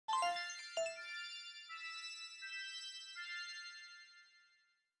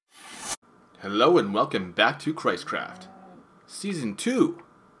Hello and welcome back to ChristCraft, Season 2.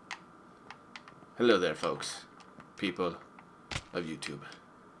 Hello there, folks. People of YouTube.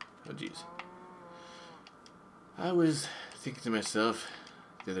 Oh, jeez. I was thinking to myself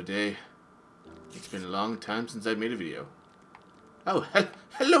the other day, it's been a long time since I made a video. Oh,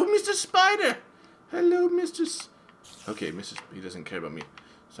 hello, Mr. Spider! Hello, Okay, he doesn't care about me.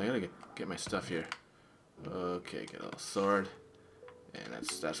 So I gotta get my stuff here. Okay, get a little sword. And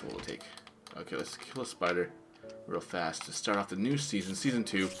that's what we'll take. Okay, let's kill a spider real fast to start off the new season, Season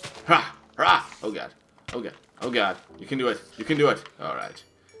 2. Ha! Ha! Oh god. Oh god. Oh god. You can do it. You can do it. Alright.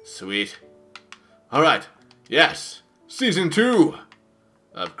 Sweet. Alright. Yes! Season 2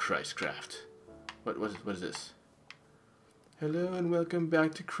 of ChristCraft. What is this? Hello and welcome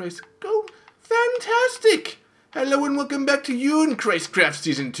back to Christ. Oh, fantastic! Hello and welcome back to you in ChristCraft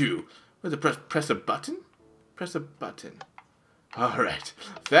Season 2. What, press a button? Press a button. Alright.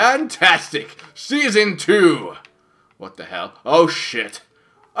 Fantastic! Season 2! What the hell? Oh shit!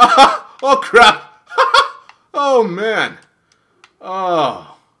 Oh crap! Oh man!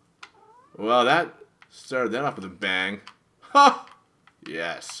 Oh. Well, that started that off with a bang. Ha!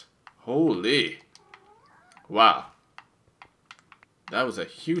 Yes. Holy. Wow. That was a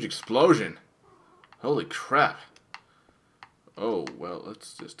huge explosion. Holy crap. Oh, well,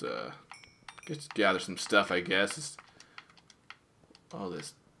 let's just gather some stuff, I guess. All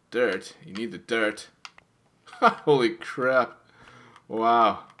this dirt. You need the dirt. Holy crap.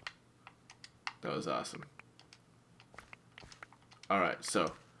 Wow. That was awesome. Alright,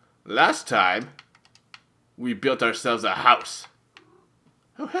 so last time we built ourselves a house.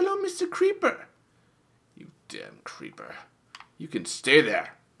 Oh, hello, Mr. Creeper. You damn creeper. You can stay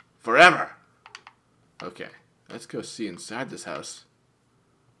there forever. Okay, let's go see inside this house.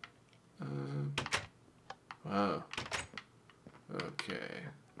 Wow. Okay.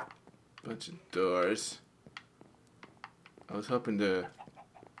 Bunch of doors. I was hoping to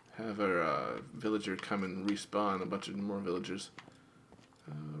have our villager come and respawn a bunch of more villagers.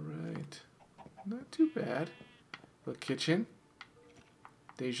 Alright. Not too bad. Little kitchen.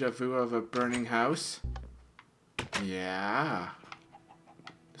 Deja vu of a burning house. Yeah.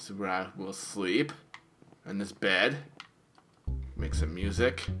 This is where I will sleep. On this bed. Make some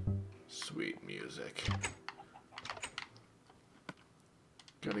music. Sweet music.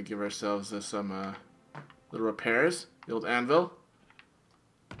 Gotta give ourselves some little repairs. The old anvil.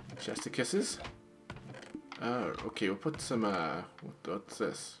 Chest of kisses. Oh, okay, we'll put some, what's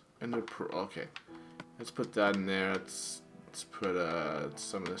this? Okay. Let's put that in there. Let's put,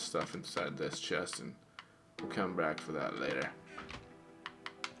 some of this stuff inside this chest, and we'll come back for that later.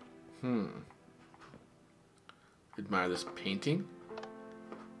 Admire this painting.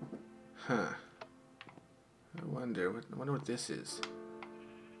 Huh. I wonder what this is.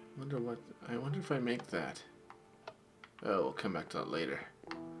 I wonder if I make that. Oh, we'll come back to that later.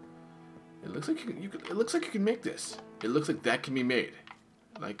 It looks like it looks like you can make this. It looks like that can be made.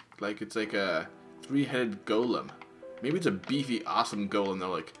 Like it's like a three-headed golem. Maybe it's a beefy, awesome golem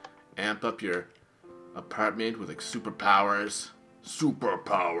that'll like amp up your apartment with like superpowers.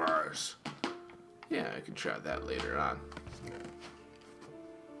 Superpowers. Yeah, I can try that later on.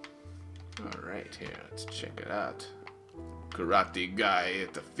 Alright, here, let's check it out. Karate guy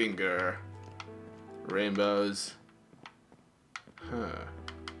at the finger. Rainbows. Huh.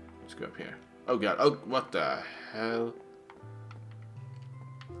 Let's go up here. Oh god, oh, what the hell?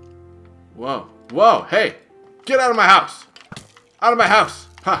 Whoa, whoa, hey! Get out of my house! Out of my house!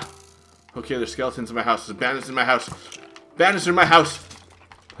 Ha! Okay, there's skeletons in my house. There's bandits in my house. Bandits in my house!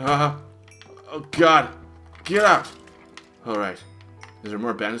 Oh god! Get out! Alright. Is there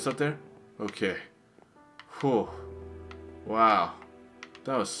more bandits up there? Okay. Whew. Wow.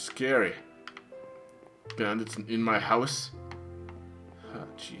 That was scary. Bandits in my house? Oh,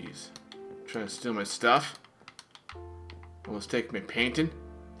 jeez. Trying to steal my stuff? Almost take my painting?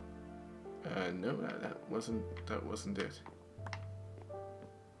 No, that wasn't it.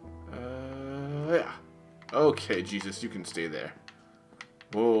 Yeah. Okay, Jesus, you can stay there.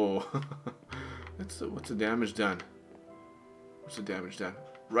 Whoa. What's the damage done? What's the damage done?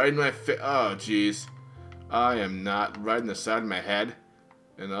 Right in my face. Oh, jeez. I am not right in the side of my head.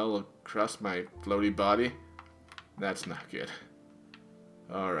 And all across my floaty body. That's not good.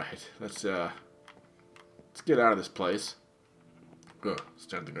 Alright. Let's get out of this place. Go.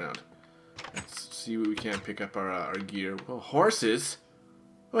 Stand on the ground. Let's see what we can pick up our gear. Oh, horses?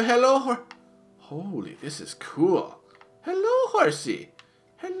 Oh, hello, Holy, this is cool. Hello, horsey.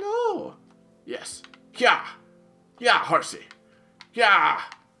 Hello. Yes. Yeah. Yeah, horsey. Yeah.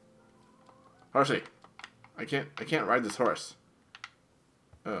 Horsey. I can't ride this horse.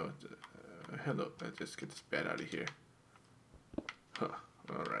 Oh, Hello. Let's just get this bed out of here. Huh.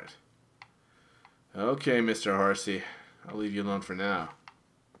 Alright. Okay, Mr. Horsey. I'll leave you alone for now.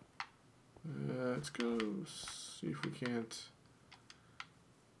 Let's go see if we can't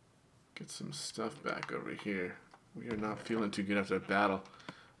get some stuff back over here. We are not feeling too good after that battle.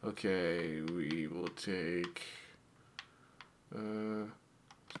 Okay, we will take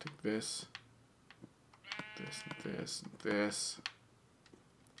this, this.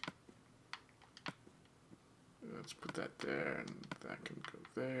 Let's put that there, and that can go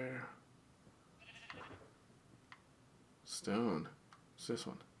there. Stone. What's this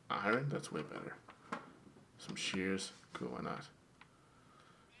one? Iron? That's way better. Some shears. Cool, why not?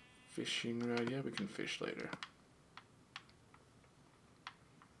 Fishing rod. Yeah, we can fish later.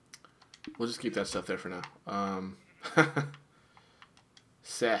 We'll just keep that stuff there for now.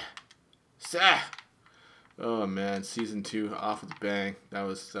 Seh. Oh man, season 2 off with a bang. That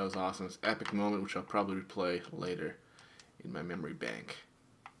was awesome. It's an epic moment which I'll probably replay later in my memory bank.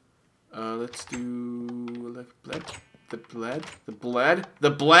 Let's do the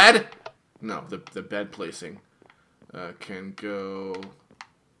bled. No, the bed placing can go.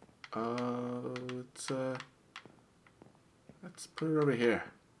 Let's put it over here.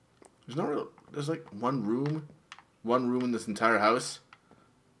 There's like one room in this entire house.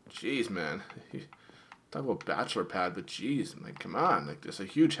 Jeez, man. Talk about bachelor pad, but jeez, like, come on. Like, there's a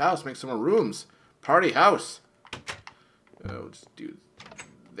huge house. Make some more rooms. Party house. Oh, just do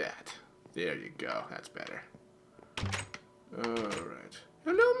that. There you go. That's better. Alright.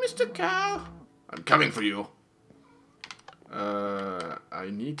 Hello, Mr. Cow. I'm coming for you. I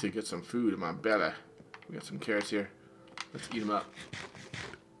need to get some food in my belly. We got some carrots here. Let's eat them up.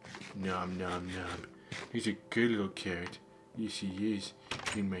 Nom, nom, nom. He's a good little carrot. Yes, he is.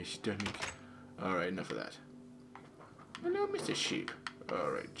 In my stomach. Alright, enough of that. Hello, Mr. Sheep.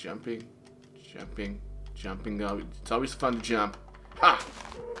 Alright, jumping. Oh, it's always fun to jump. Ha!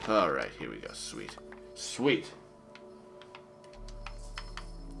 Alright, here we go. Sweet.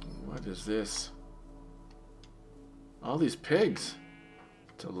 What is this? All these pigs.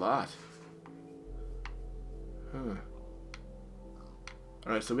 It's a lot. Huh.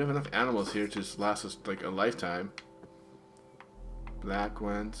 Alright, so we have enough animals here to just last us like a lifetime. Black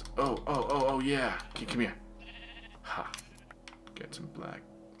ones. Oh, yeah. Okay, come here. Ha. Get some black.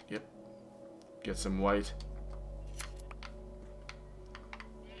 Yep. Get some white.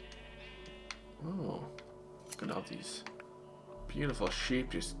 Oh. Look at all these beautiful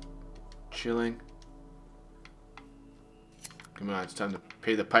sheep just chilling. Come on, it's time to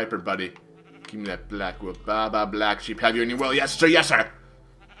pay the piper, buddy. Give me that black wool. Baba, black sheep. Have you any wool? Yes, sir. Yes, sir.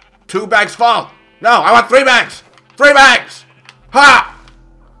 2 bags full. No, I want 3 bags. 3 bags. Ha!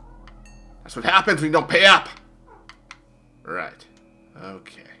 That's what happens when you don't pay up. Right.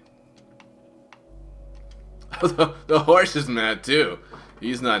 Okay. The horse is mad too.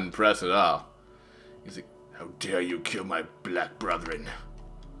 He's not impressed at all. He's like, how dare you kill my black brethren?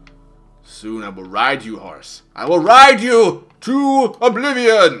 Soon I will ride you, horse. I will ride you to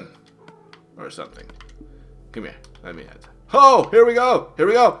oblivion. Or something. Come here. Let me add. Oh, here we go.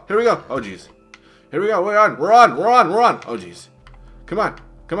 Oh, jeez. Here we go. We're on. Oh, jeez. Come on,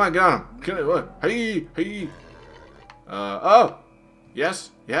 get on him. Hey. Oh.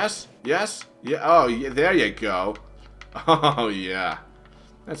 Yes. Yeah. Oh, yeah, there you go. Oh, yeah.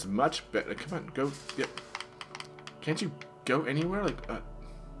 That's much better. Come on, go. Yep. Can't you go anywhere? Like,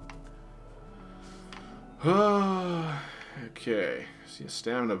 okay. See a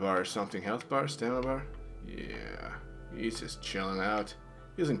stamina bar or something. Health bar, stamina bar. Yeah. He's just chilling out.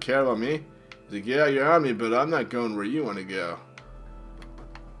 He doesn't care about me. He's like, yeah, you're on me, but I'm not going where you want to go.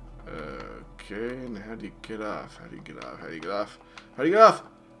 Okay, and how do you get off? How do you get off?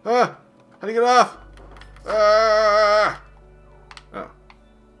 Ah! How do you get off? Ah! Oh.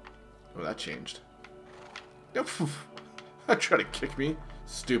 Well, that changed. Try to kick me.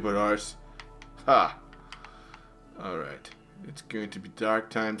 Stupid arse. Ha! Alright. It's going to be dark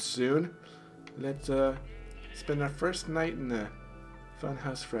time soon. Let's spend our first night in the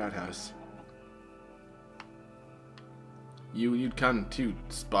Funhouse Frat House. You'd come too,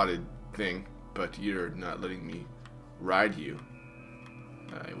 spotted thing, but you're not letting me ride you.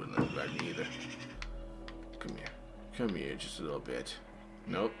 I wouldn't let you ride me either. Come here just a little bit.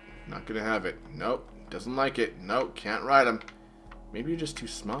 Nope, not gonna have it. Nope, doesn't like it. Nope, can't ride him. Maybe you're just too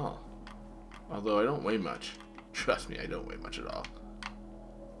small. Although I don't weigh much. Trust me, I don't weigh much at all.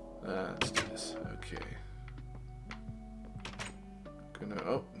 Let's do this. Okay.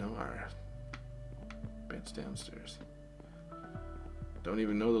 Oh, no, our bed's downstairs. Don't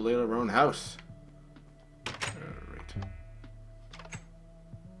even know the layout of our own house. Alright.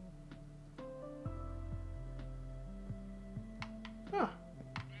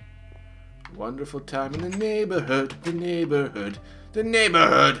 Wonderful time in the neighborhood. The neighborhood. The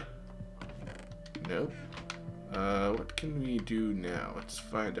neighborhood. Nope. What can we do now? Let's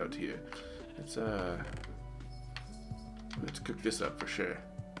find out here. Let's cook this up for sure.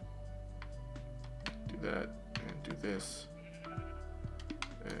 Do that and do this.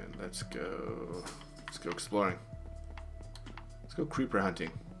 And let's go exploring. Let's go creeper hunting.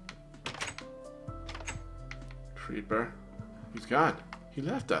 Creeper. He's gone. He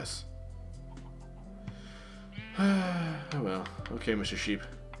left us. Oh well. Okay, Mr. Sheep.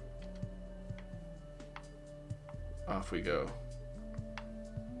 Off we go.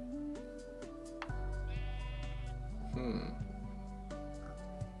 Oh,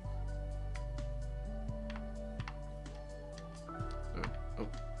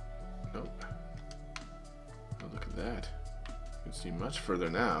 nope. Oh, look at that. You can see much further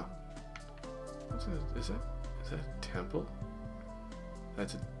now. Is that a temple?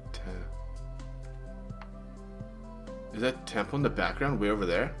 That's a Is that temple in the background way over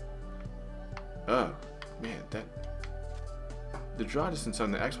there? Oh, man, the draw distance on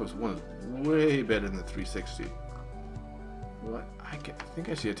the Xbox One is way better than the 360. What? I think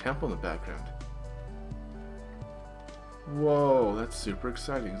I see a temple in the background. Whoa, that's super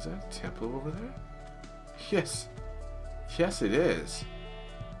exciting. Is that a temple over there? Yes. Yes, it is.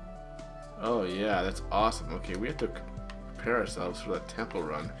 Oh, yeah, that's awesome. Okay, we have to prepare ourselves for that temple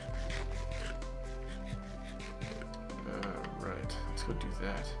run. Alright, let's go do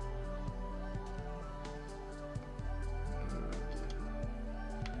that.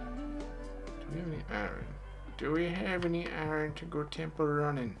 Do we have any iron? Do we have any iron to go temple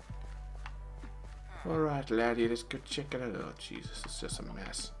running? Alright, laddie, let's go check it out. Oh, Jesus, it's just a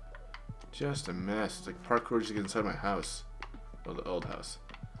mess. Just a mess. It's like parkour to get inside my house. Oh, the old house.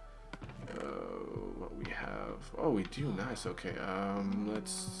 What we have. Oh, we do. Nice. Okay.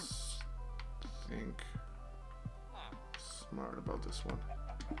 Let's think smart about this one.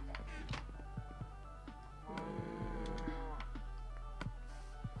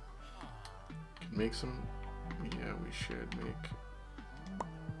 Can make some. Yeah, we should make.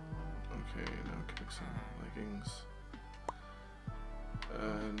 Okay, now we can make some leggings.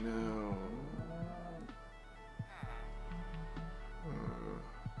 No.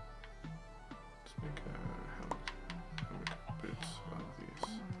 Let's make a helmet boots out of these.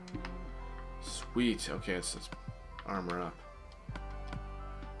 Sweet. Okay, let's armor up.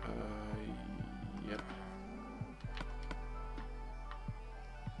 Yep.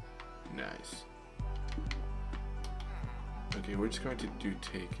 Nice. Okay, we're just going to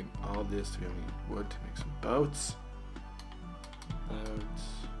take in all this. We have any wood to make some boats.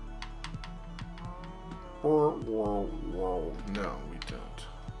 No, we don't.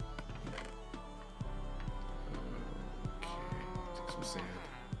 Okay, take some sand.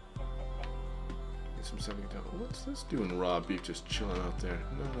 Get some sand down. What's this doing, raw beef just chilling out there?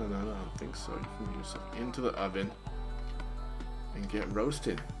 No, I don't think so. You can get yourself into the oven and get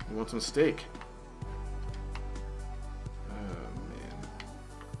roasted. You want some steak? Oh man,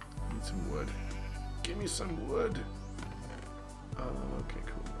 need some wood. Give me some wood. Okay,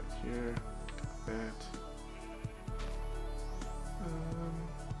 cool. Right here. Take that.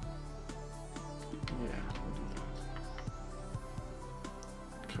 Yeah, we'll do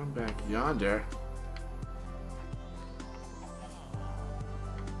that. Come back yonder.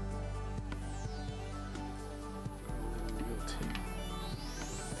 We'll take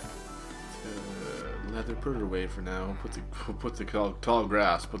leather, put it away for now. Put the tall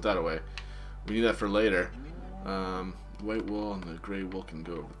grass. Put that away. We need that for later. White wool and the gray wool can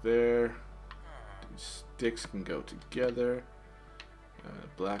go over there. These sticks can go together.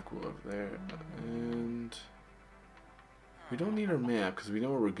 Black wool over there. And we don't need our map because we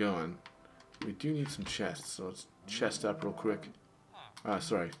know where we're going. We do need some chests, so let's chest up real quick.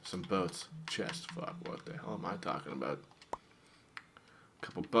 Sorry, some boats. Chest. Fuck, what the hell am I talking about? A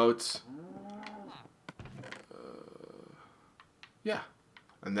couple boats. Yeah,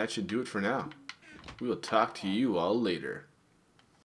 and that should do it for now. We will talk to you all later.